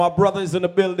My brother is in the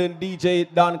building,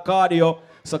 DJ Dan Cardio.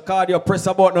 So Cardio, press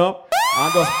a button up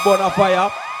and just burn a fire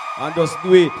and just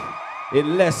do it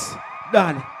in less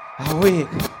than a week.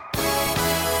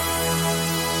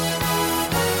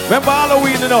 Remember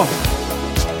Halloween, you know?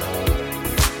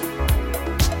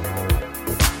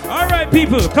 All right,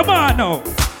 people, come on now.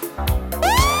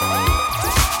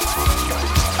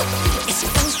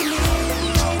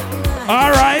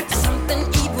 All right.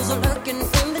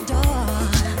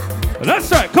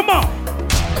 That's right, come on.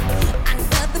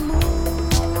 Under the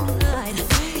moonlight, you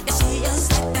see a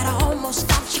sight that almost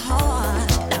stops your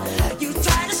heart. You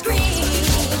try to scream,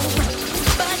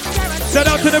 but shout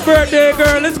out to the birthday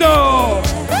girl, let's go.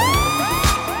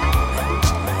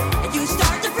 You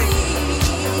start to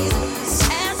freeze,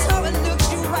 and so it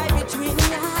looks you right between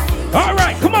the eyes. All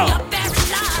right, come on.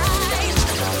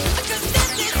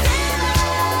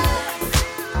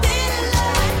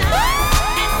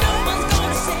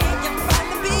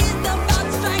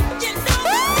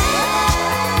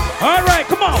 All right,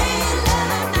 come on.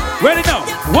 Ready now?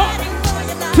 1,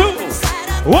 2,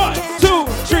 1, 2,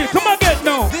 3. Come on, get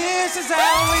no. This is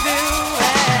how we do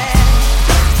it.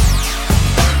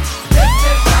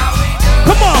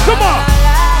 Come on, come on.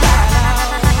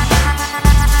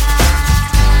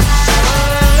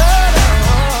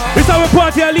 This is how we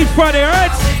party at Leaf Friday, all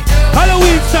right?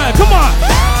 Halloween style, come on.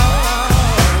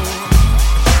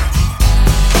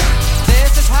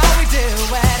 This is how we do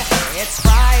it. It's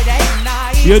Friday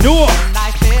night. You do it. And I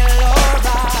feel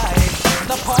alright.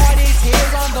 The party's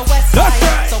here on the west side. That's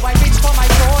right. So I reach for my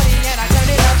 40 and I turn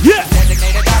it up. Yeah.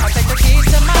 Designated driver, take the keys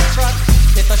to my truck.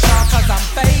 Hit the shop cause I'm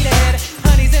faded.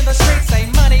 Honey's in the streets, say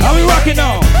money. How we rocking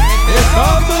now? It's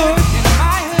all good. In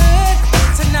my hood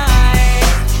tonight.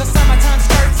 The summertime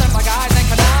skirts and my guys ain't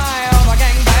canine. All my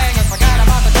gangbangers forgot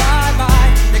about the drive-by.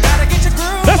 You gotta get your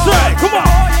groove. That's right, come on.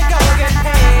 Before you go get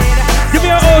paid. Give me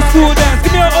an old school dance,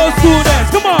 give me an old school dance,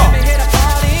 come on.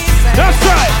 That's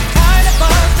right. Kind of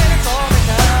buzzed and it's all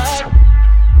because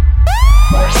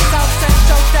South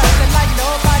Central does it like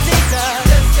nobody does.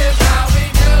 This is how we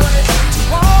do it.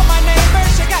 To all my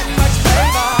neighbors, you got much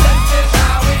flavor. This is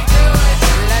how we do it.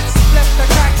 Let's flip the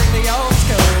track, bring the old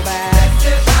school back.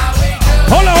 This is how we do it.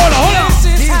 Hold on, hold on, hold on.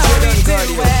 This is how we do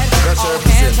it. All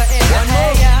hands are in the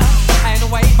air and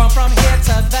wave from here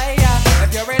to there.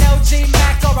 If you're an OG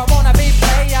Mac or a wannabe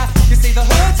player, you see the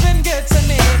hood's been good to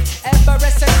me ever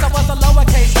since I was a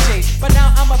lowercase G, but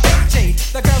now I'm a big G.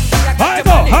 The girls see I got the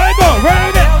money. High go,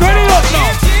 ready up now.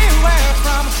 If you were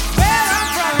from where I'm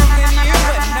from, then you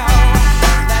would know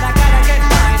that I gotta get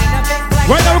mine in a big black.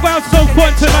 Right now we're going to have some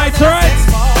fun tonight, alright?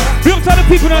 Big up to the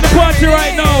people on the party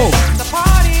right now. The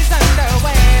party's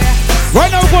underway.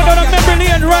 Right now we're going down a memory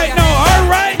lane right now,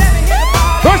 alright?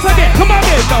 First again, come on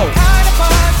again now. Kind of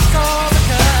buzz, it's all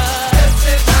because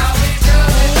this is how we do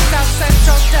it. South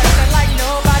Central does it like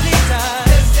nobody does.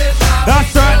 This is how That's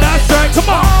right,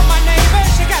 come on. all my neighbors,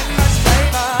 you got much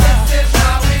flavor. This is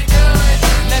how we do it.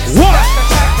 Let's One, flip the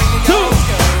track, bring the two, old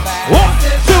school back. 1,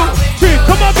 2, 3,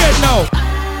 come on again now.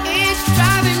 It's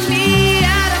driving me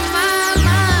out of my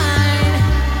mind.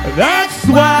 That's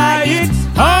why it's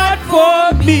hard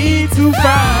for me to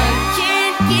find.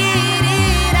 Can't get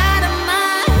it out of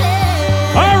my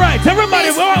head. Alright, everybody,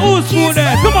 we're on old school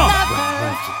dance, come on.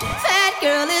 That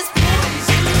girl is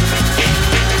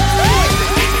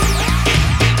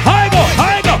High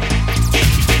go.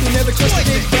 You never trust a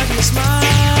big brother with smile.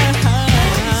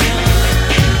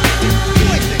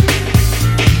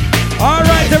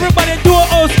 Alright, everybody, do an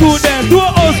old school dance, do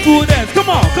an old school dance. Come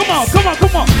on, come on, come on,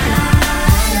 come on.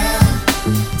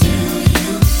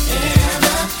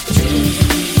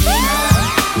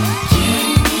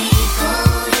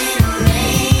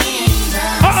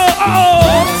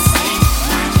 Uh-oh.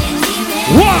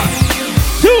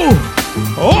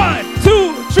 1,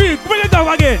 2, 3, bring it down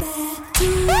again.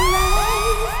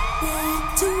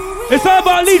 It's all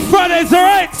about Leaf Fridays,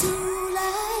 alright?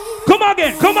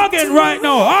 Come again right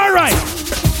now, alright.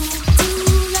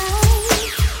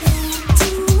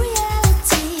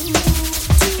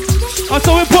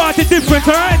 Also we party different,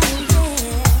 alright?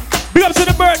 Big up to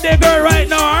the birthday girl right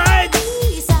now, alright?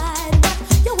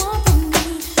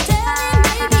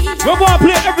 We're gonna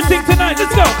play everything tonight,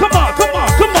 let's go, come on,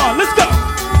 let's go.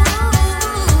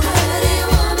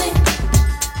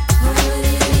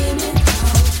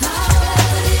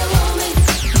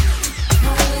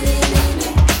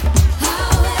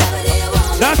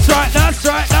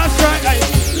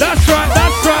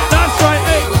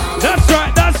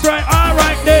 That's right,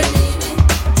 alright then.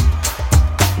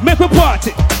 Make we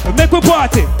party,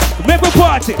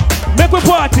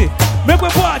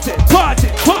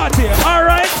 party,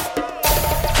 alright?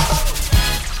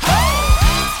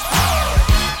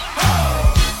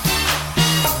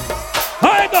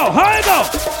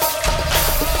 go.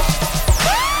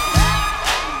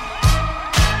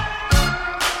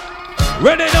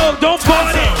 Ready now, don't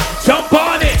on it, jump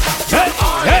on it. Hey,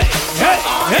 hey, hey,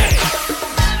 hey.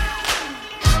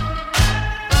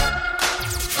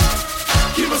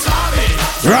 Keep us on it.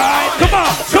 Right, come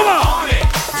on, come on.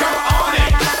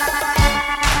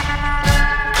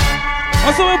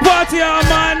 Also we party on,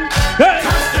 man. Hey,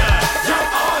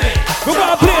 we're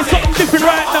gonna play something different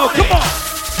right now. Come on.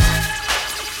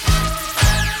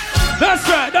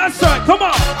 That's right, come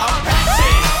on.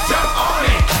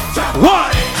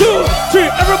 1, 2, 3,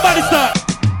 everybody start.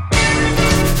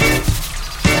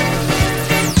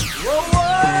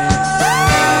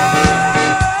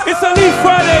 It's a Leaf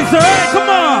Fridays, alright? Come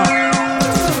on.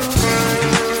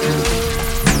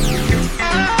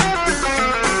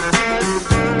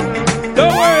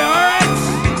 Don't worry, alright?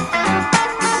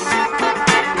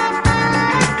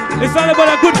 It's all about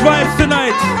a good vibes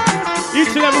tonight.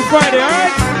 Each and every Friday,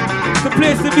 alright? It's the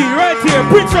place to be, right here.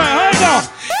 Preach right, hang on.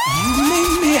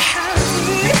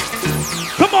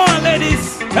 Come on,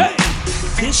 ladies. Hey.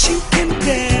 This you can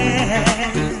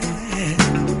dance.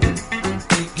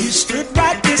 You stood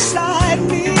right beside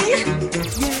me.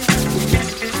 Yeah.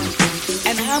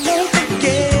 And I won't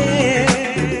forget.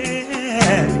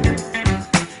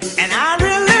 And I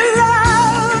really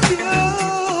love you.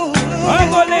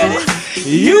 Hang on, ladies.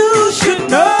 You should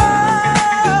know.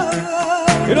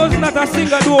 You know it's not a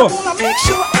singer though. Wanna make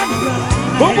sure I'm right.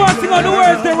 Who wants to sing the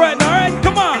words there right now, alright?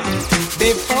 Come on.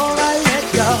 Before I let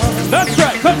go. That's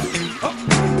right, come.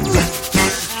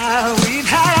 We've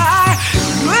had a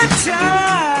good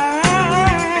time.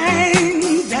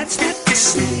 That's not to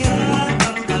say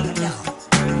no.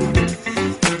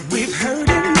 We've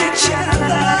hurting each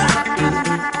other.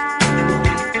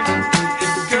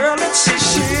 Girl, it's a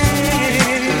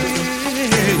shame.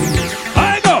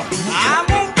 I go. I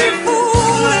won't be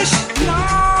foolish, no.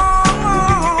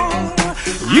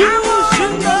 You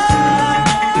should know.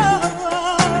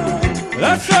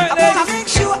 That's right, I wanna ladies. make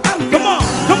sure I'm Come on,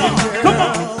 come on, come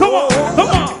on, come on, come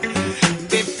on.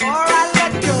 before I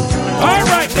let go. All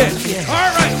right then.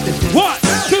 All right then. 1,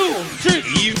 2, 3.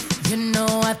 You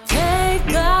know I take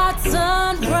God's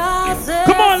sunrise.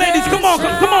 Come on, ladies. Come on,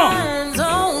 come on.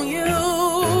 On you.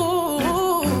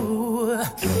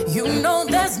 You know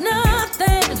there's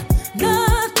nothing I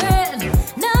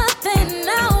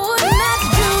would not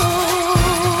do.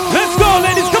 Let's go,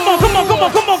 ladies. Come on, come on, come on,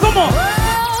 come on, come on.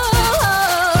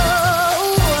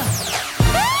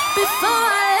 Before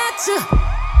I let you.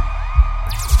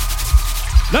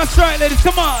 That's right, ladies.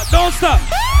 Come on. Don't stop.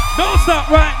 Don't stop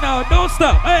right now. Don't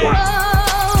stop. Hey. I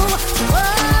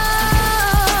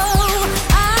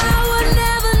would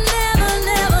never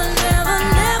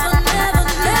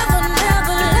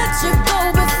let you go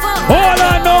before. Hold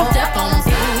on, no. Step on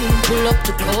scene, pull up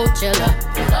to Coachella,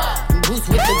 boost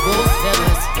with the ghost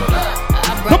feathers.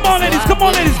 Come on, ladies. Come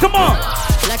on, ladies. Come on.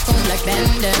 Black on black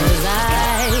bandanas,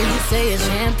 you say it's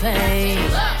champagne.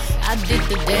 I did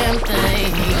the damn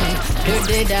thing.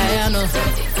 Dirty Diana,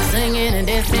 singing and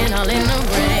dancing all in the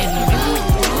rain.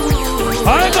 I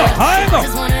go.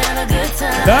 Just wanna have a good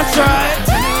time. That's right.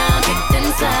 Turn around, get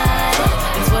inside,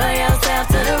 and swirl yourself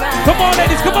to the right. Come on,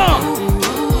 ladies. Come on.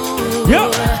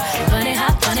 Yep. Funny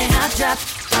hop, drop.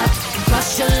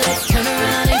 Cross your legs, turn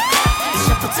around and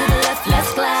shuffle to the left,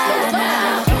 let's glide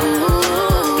now.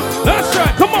 That's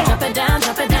right. Come on. Drop it down,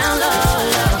 low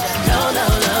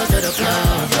to the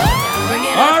floor. Bring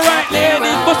it All up, right,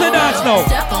 ladies. What's the dance now?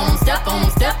 Step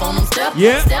on them,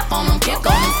 Yeah. Step on them, kick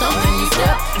on them, something you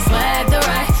step. Swag the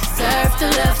right, serve to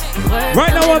left. Work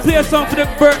Right the now, I'll left. play a song for the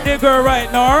birthday girl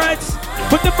right now, alright?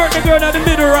 Put the birthday girl in the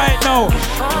middle right now.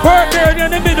 Birthday girl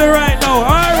in the middle right now.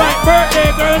 Alright,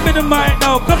 birthday girl in the middle right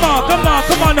now. Come on, come on,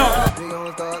 come on now. We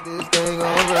gon' start this thing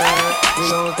alright. We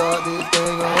gon' start this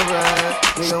thing alright.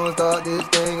 We gon' start this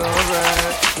thing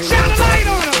alright. Shine a light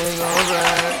on him.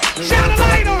 Shine a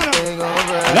light on him.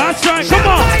 That's right, come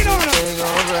on.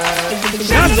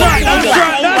 That's right, that's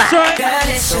right, that's right. Girl,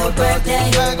 it's your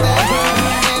birthday. Girl,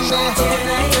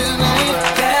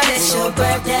 it's your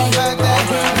birthday.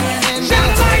 Shine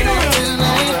a light on him.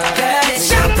 Girl, it's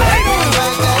your birthday.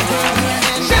 Girl,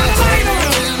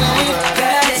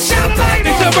 it's your birthday.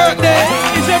 It's your birthday,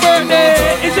 it's your birthday,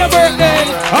 it's your birthday.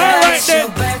 Alright then.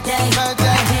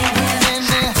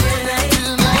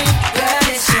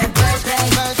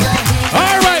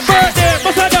 Alright, birthday.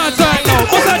 What's a dance right now?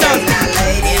 What's a dance?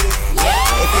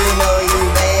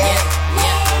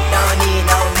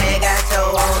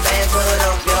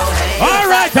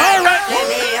 Alright, alright.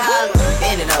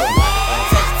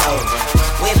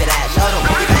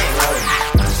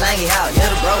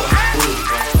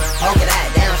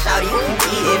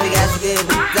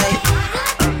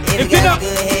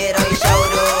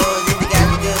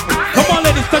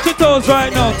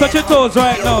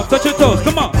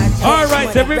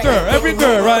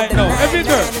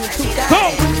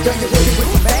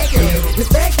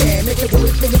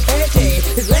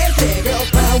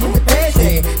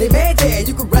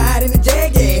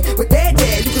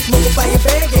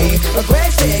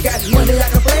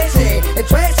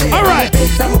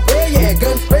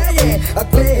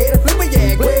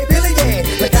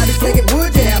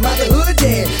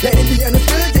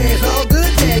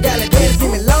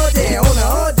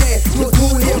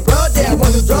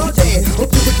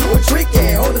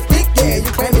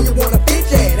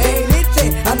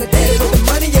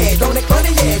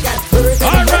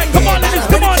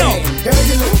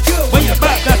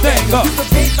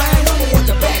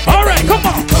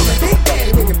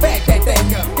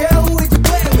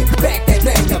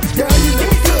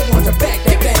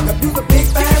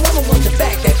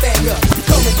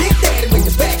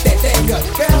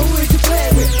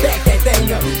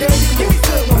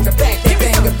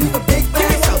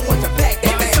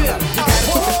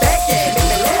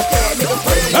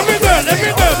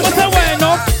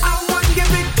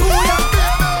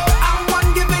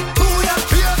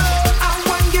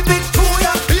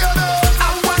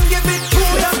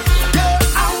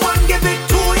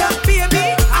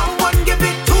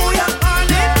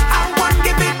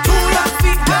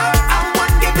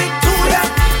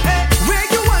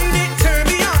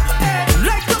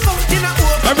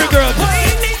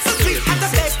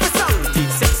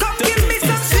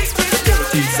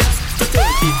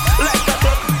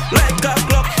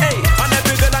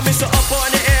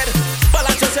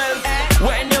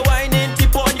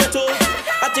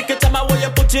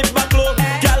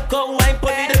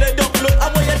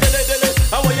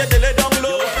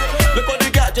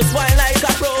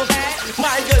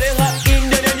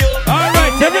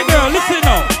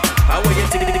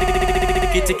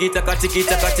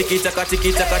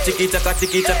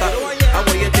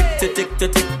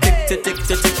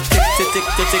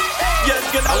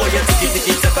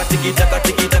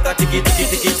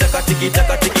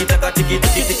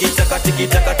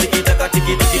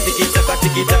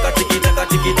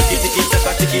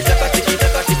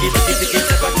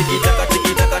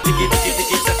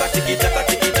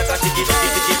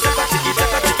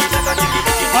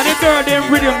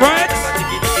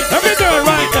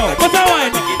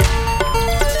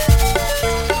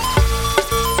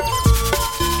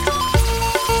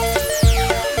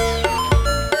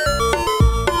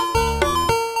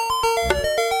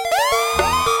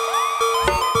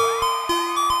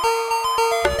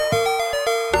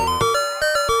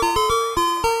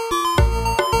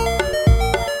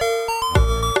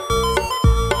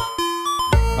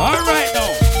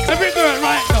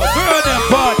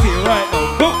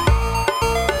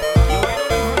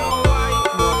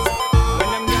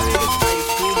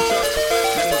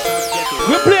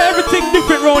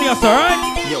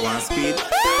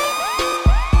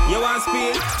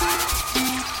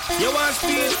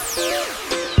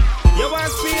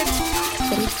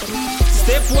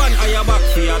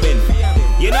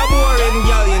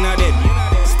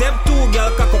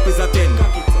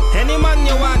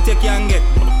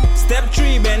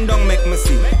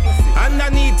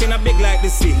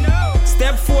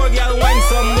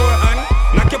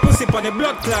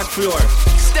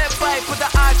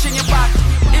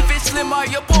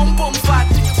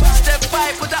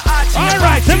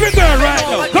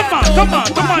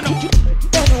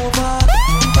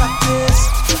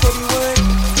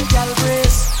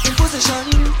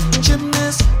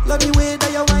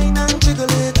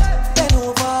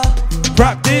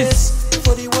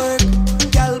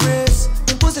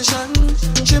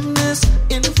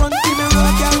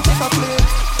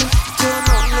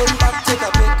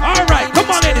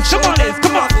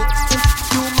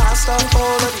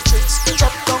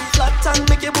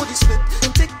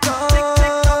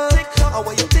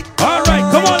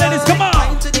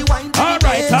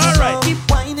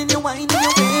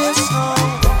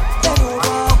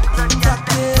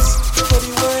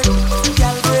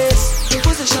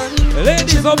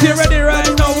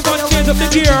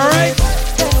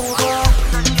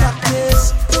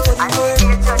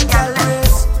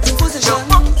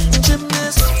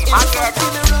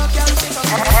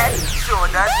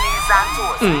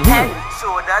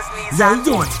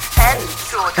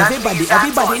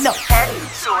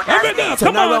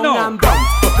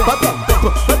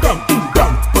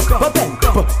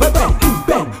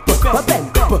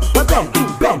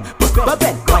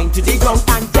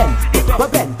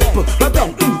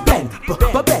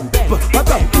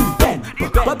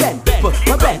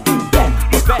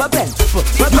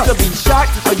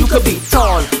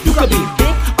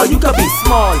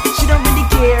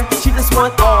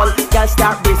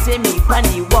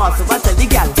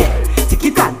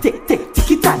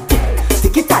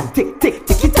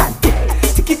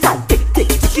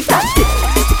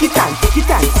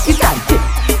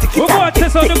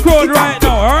 up the crowd right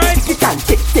now, alright?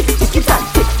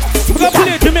 We're gonna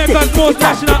play Jamaica's most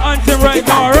national anthem right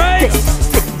now, alright?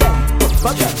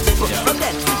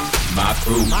 My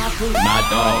crew, my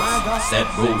dogs, set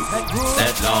rules,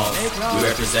 set laws. We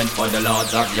represent for the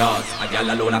lords of yards. A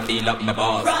gal alone I feel up my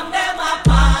balls. From them a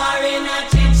power in a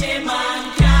chichi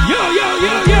man can. Yo.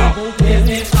 Give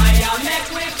me fire, make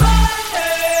we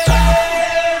burn.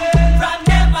 From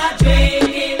them a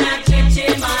drink in a chichi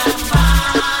man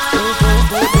can.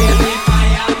 Give me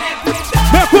fire, make we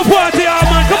burn. Make we party, oh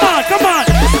man, come on.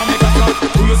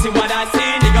 Do you see what I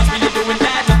see? Niggas really doing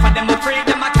that. Enough of them afraid,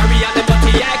 them a carry out the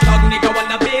dirty act. Dog nigga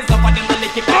wanna base, enough of them a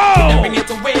lick it back. They bring it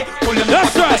away, pull them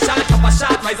That's up, right. top a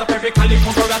shot, rise up every collie,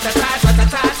 cover at the tat.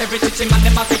 Every chichi man,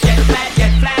 them a fi get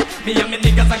flat. Me and me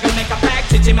niggas are gonna make a pact.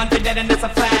 Chichi man fi dead and that's a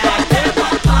fact. Them a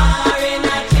power in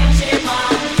a chichi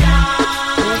man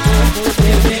can.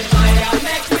 Give me fire,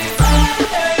 make we burn.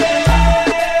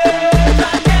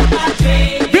 From them a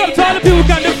drink. Be up to all the people who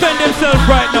can defend themselves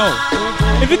right now.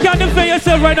 If you can't defend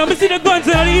yourself right now, me see the guns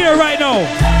in the air right now.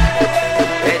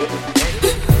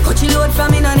 Coachy load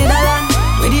from in a Netherland.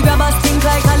 Where the grabbers think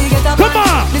like alligator. Come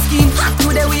on. The scheme hot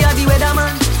today we are the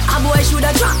weatherman. A boy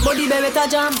shoulda drop but the better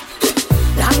jam.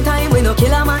 Long time we no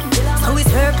kill a man. Now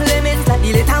it's her Clemens like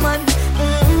the little man.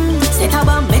 Set a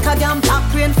bomb, make a damn black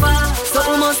rain fall. So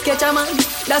we must catch a man.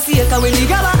 That's the echo when the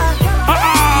grabber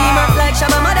scheme up like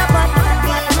Shabba Motherfuck.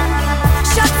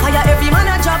 Shot fire, every man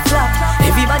a drop flat.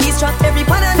 Everybody's trapped, every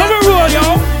pan and Come on, roll,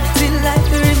 yo. Still like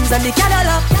the rims and the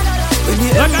Cadillac. When the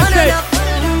Like I said,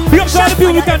 be up to all the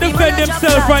people who can defend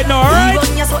themselves right now, alright?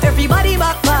 So everybody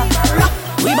back.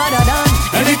 We badder than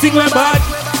Anything went bad.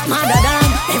 madder than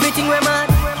everything we mad.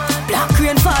 Black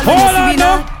rain fall when Hold you on see me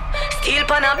now. now. Steel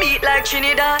pan a beat like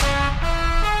Trinidad.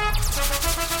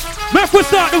 Make we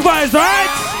start the vibes, alright?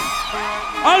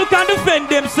 All who can defend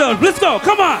themselves. Let's go,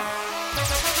 come on.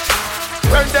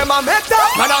 When them a make that,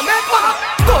 man a make what?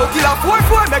 Go kill a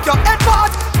 4-4, make your head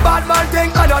part. Bad man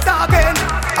think I not talking.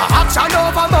 A action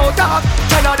over mouth talk.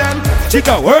 10 of them.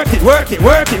 Chica, work it.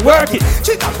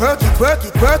 Chica, work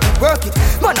it.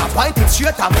 Man a point it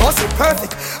straight and bust it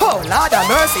perfect. Oh Lord of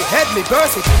mercy, head me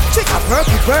burst it. Chica, work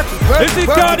it. This is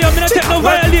cardio, me not take no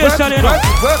violation, you know.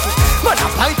 Man a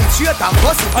point it straight and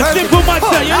bust it A perfect. simple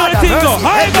matter, you know the thing go.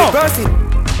 How you go?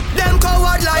 Them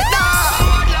coward like that.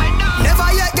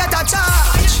 Never yet get a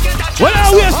charge. Well,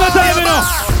 I waste no time, you know.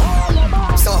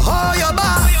 So how you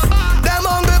back? Them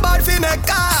hungry bad fi make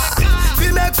car,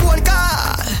 fi make phone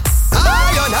call.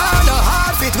 You know no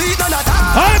hard fit, we none at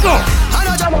all. How you go? I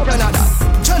know jam up another.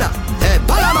 Chana, hey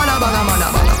banga mana.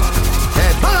 Hey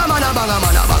banga mana.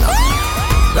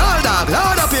 Roll dog,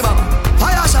 load up your mama.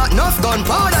 Fire shot, enough gun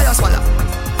powder you swallow.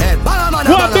 Hey banga mana.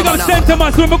 What big up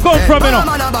sentiments where we come from, you know.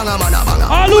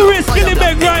 All who risking the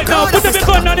bag right now, put the big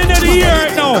gun on in the ear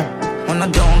right now. On a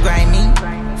don't grind me.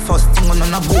 First thing on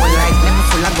a bowl like them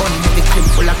full of gun, heavy clip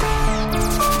full of.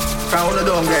 Crown the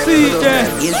don't grind. See there.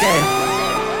 Is there?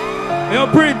 Yo,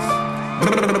 Prince.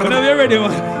 Whenever you're ready,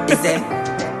 man. Is there?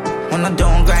 On a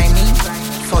don't grind me.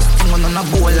 First thing on a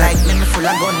bowl like them full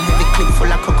of gun, heavy clip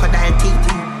full of crocodile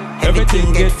teeth.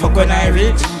 Everything get fuck when I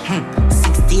reach.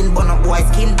 16 bun up boy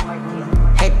skin.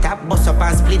 Head tap, bust up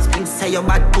and split. Say your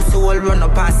bad pussy all run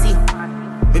up and see.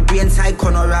 My brain side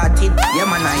corner rotted. Yeah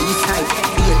man, I east side.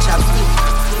 Be a chapstick.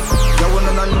 You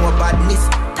wanna know badness.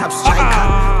 Top striker.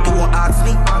 Don't ask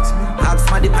me.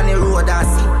 Ask my dip on the road I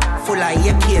see. Full of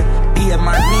AK. Be a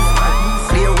madness.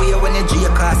 Clear way when you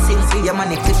drink or sing. See your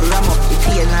man, clip ram up. The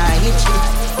plane I hit you.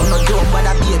 Oh no, don't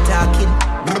bother be a talking.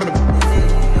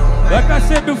 Like I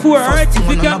said before, alright, if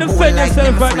you can defend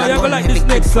yourself right now, you're gonna like this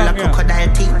next song here.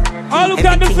 All who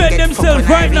can defend themselves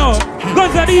right now,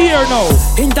 guns are the here now.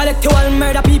 Intellectual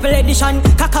murder people edition.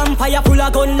 Cock and fire full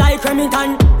of gun like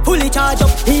Remington. Fully charge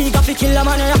up, he got to kill a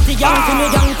man and rock the gang. To me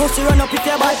gang, pussy run up if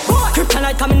you're bad.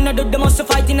 Kryptonite coming out of the muscle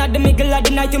fighting at the middle of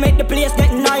the night to make the place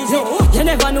get noisy. You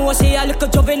never know, say a little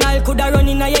juvenile coulda run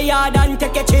in your yard and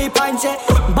take a cheap and say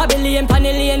Babylon,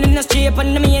 Panellian in the street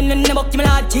and the main in the book, my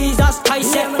Lord Jesus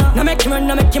Christ. No make him run,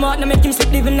 no make him out, no make him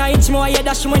sleep, living a inch more. Yeah,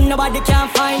 that's when nobody can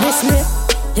find this me.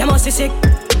 You must be sick.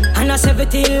 And a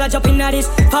 17, I jump in at this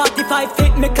 45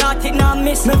 feet, me caught it, now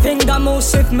miss. Me finger move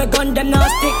swift, me gun them now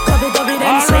stick. Govy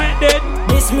them sick. Alright then.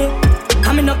 This me.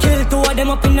 I me no kill two of them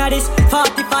up in at this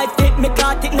 45 feet, me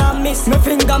caught it, now miss. Me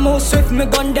finger move swift, me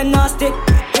gun them now stick.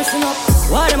 Listen up.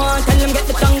 Why them on, tell them get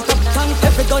the tongue up.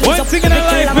 Every gun is One up. thing in our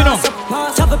life, you know.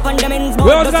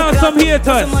 We all got some haters.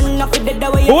 But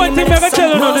one thing I can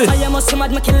tell you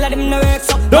this.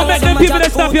 Don't make them people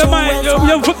that stop your mind,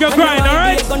 you fuck your grind,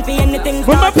 alright? When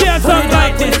I play a song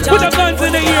like this, put the guns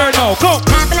in the ear now, go.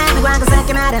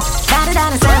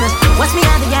 What's Watch me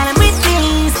have the gal with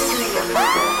things.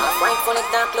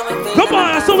 Come on,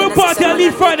 that's how we party and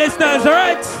lead Friday styles,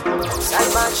 alright?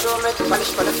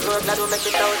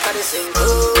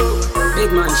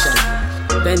 Big mansion,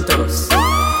 penthouse,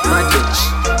 magic,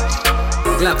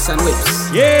 Glocks and whips.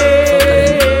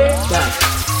 Yeah.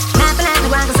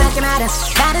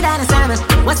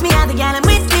 Watch me have the gal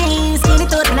with things. Skinny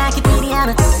thought and I can eat the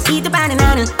hammer. Eat the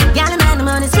banana. Gal and the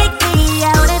money strictly.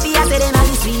 I wanna be a said in all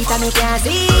the street. I make you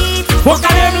see. Fuck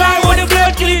them like when the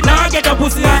blood clean. Now get a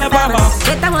pussy on the baba.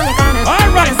 Get the one you can.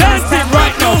 Alright, dance it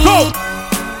right now, go.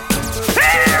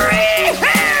 Harry,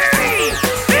 Harry,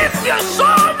 if your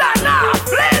soul not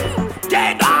flame,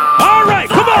 take off. Alright,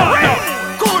 come on.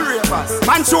 Cool ravers,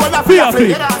 man shoulder for your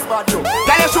flick.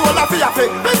 Get your shoulder for your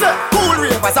flick. Listen, cool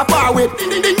ravers a power with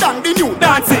ding ding dong the new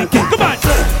dancing king. Come on.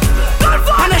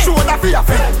 Man a shoulder for your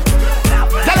flick.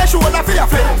 Get your shoulder for your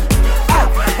flick.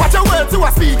 Watch your words to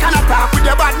a speak and a talk with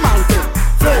your bad man.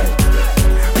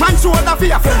 Man shoulder for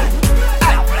your flick.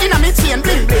 In a me chain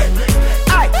bling bling.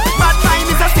 Bad mind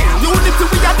is a thing. You need to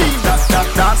be a deal.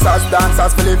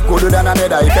 Dancers feel it gooder than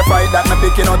another. If you fight that, me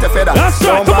picking out a feather. That's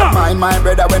right, come on. Mind my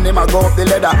brother when they ma go up the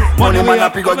ladder. Money man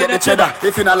up, you go get the cheddar.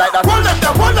 If you not like that, hold them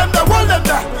there, hold them there, hold them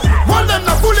there. Hold them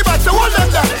there, fully back, so hold them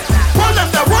there. Hold them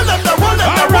there, hold them there, hold them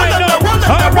there, hold them there, hold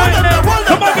them there, hold them there, hold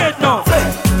them there. Come again now.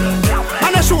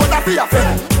 And a shoulder for your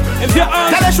friend. If you're on,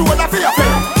 tell a shoulder for your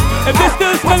friend. If this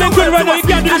still smelling good right now, you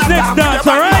can't do this next dance,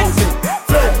 alright?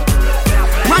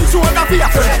 Man shoulder for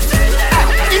your friend.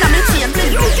 In a me chain,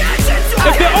 bling.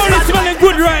 If you're only smelling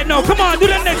good right now, come on, do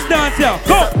the next dance here.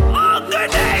 Go. All the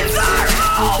days are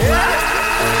over.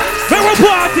 Very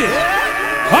party.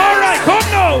 Alright, come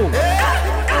now.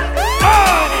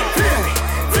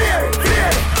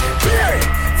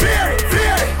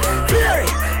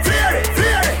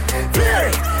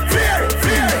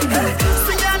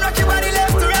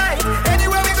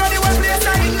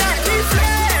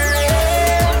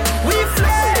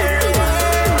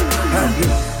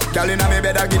 Girl inna me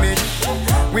bed a give me.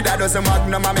 With a dozen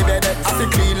magnum on me bed. I feel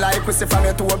clean like pussy from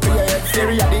your toe up to your head.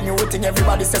 Theory of the new thing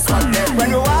everybody says swag neck.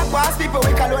 When we walk past people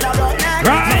we call on about neck.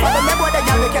 Right. For them boy they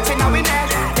girl we catching a we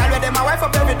neck. Girl with them a wife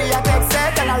up every day I take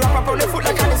set. And I wrap up on the foot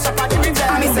like a list up on the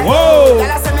reject. Me say, whoa. Girl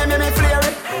I say me flare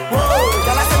it. Whoa.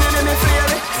 Girl I say me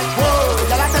flare it. Whoa.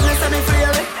 Girl I say me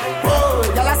flare it. Whoa.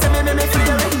 Girl I say me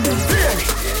flare it.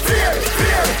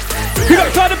 You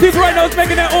got all the people right now is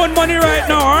making their own money right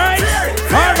now, alright?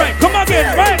 Alright, come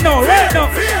again, right now, right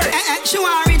now. She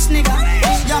want a rich nigga,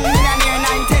 young millionaire,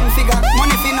 9-10 figure,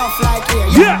 money fi enough like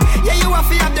here. Yeah, you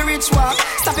have to have the rich walk.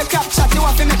 Stop your crap chat, you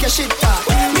have to make your shit talk.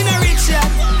 Me no rich yet,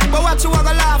 but what you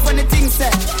wanna laugh when the thing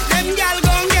set? Them gal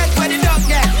gon' get where the dog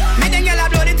get. Me them gal a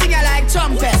blow the thing I like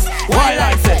trumpet. Why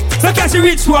like that? Look at your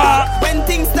rich walk. When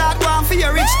things start going for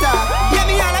your rich talk. Yeah,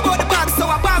 me all about the bag,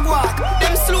 so I bag walk.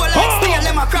 Them slow like snail,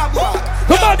 them a crab walk.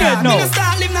 Come on then, no. Me no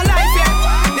start live no life yet.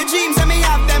 The dreams that me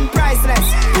have them priceless.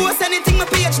 Post anything my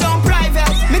page down private.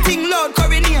 Me think load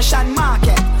coronation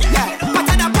market. Yeah, but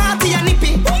at the party and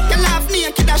nippy. You laugh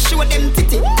naked and show them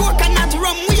titty. Coconut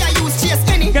rum we a use chase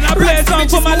any. Can I play a song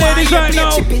for my ladies right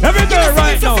now? Every girl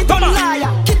right now, come on.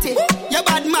 Kitty, your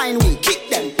bad mind we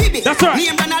kick them. Bibi. That's right. Me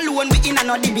and run alone we in and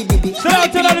no dibby dibby. Shout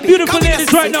out to all the beautiful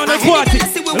ladies right now in the party.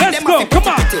 Let's go,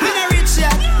 come on. Me no rich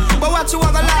yet, but what you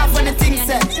wanna laugh when the thing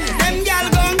set? Them gal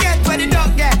gon' get where the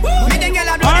dog get. Me them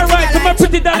gal a do. Alright, come on,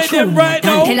 pretty dolly them right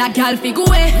now. Tell a gal figure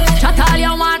away. Chat all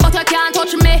you want, but you can't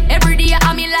touch me. Every day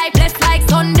I'm in life, blessed like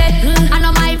Sunday. I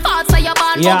know my faults, so you're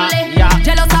born ugly.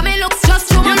 Jealous of me looks,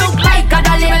 just you me look like a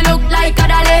dolly. Me look like a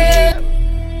dolly.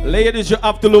 Ladies, you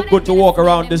have to look good to walk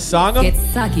around this song. Get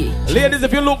saggy. Ladies,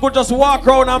 if you look good, just walk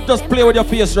around and just play with your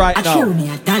face right now.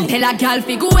 Tell a gal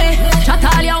figure away. Chat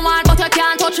all you want, but you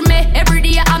can't touch me. Every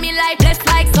day I'm in life, blessed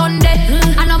like Sunday.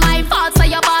 I know my faults, so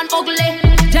you're born ugly.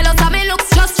 Jealous of me looks,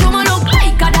 just you me look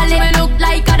like a dolly. Me look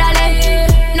like a dolly.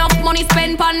 Enough money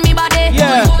spent on me body.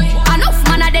 Yeah. Enough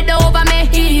man a dead over me.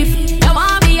 If you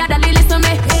want me, a dolly listen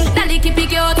me. Dolly keep it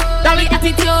cute, dolly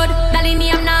attitude, dolly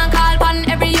name now call pan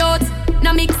every youth.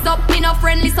 No mix up, me no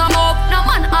friendly some up. No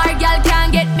man or girl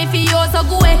can get me for you. So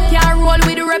go away, can't roll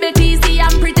with the rebel TC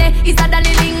and pretty. It's a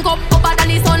dolly link up a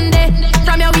dolly Sunday.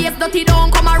 From your waist dirty down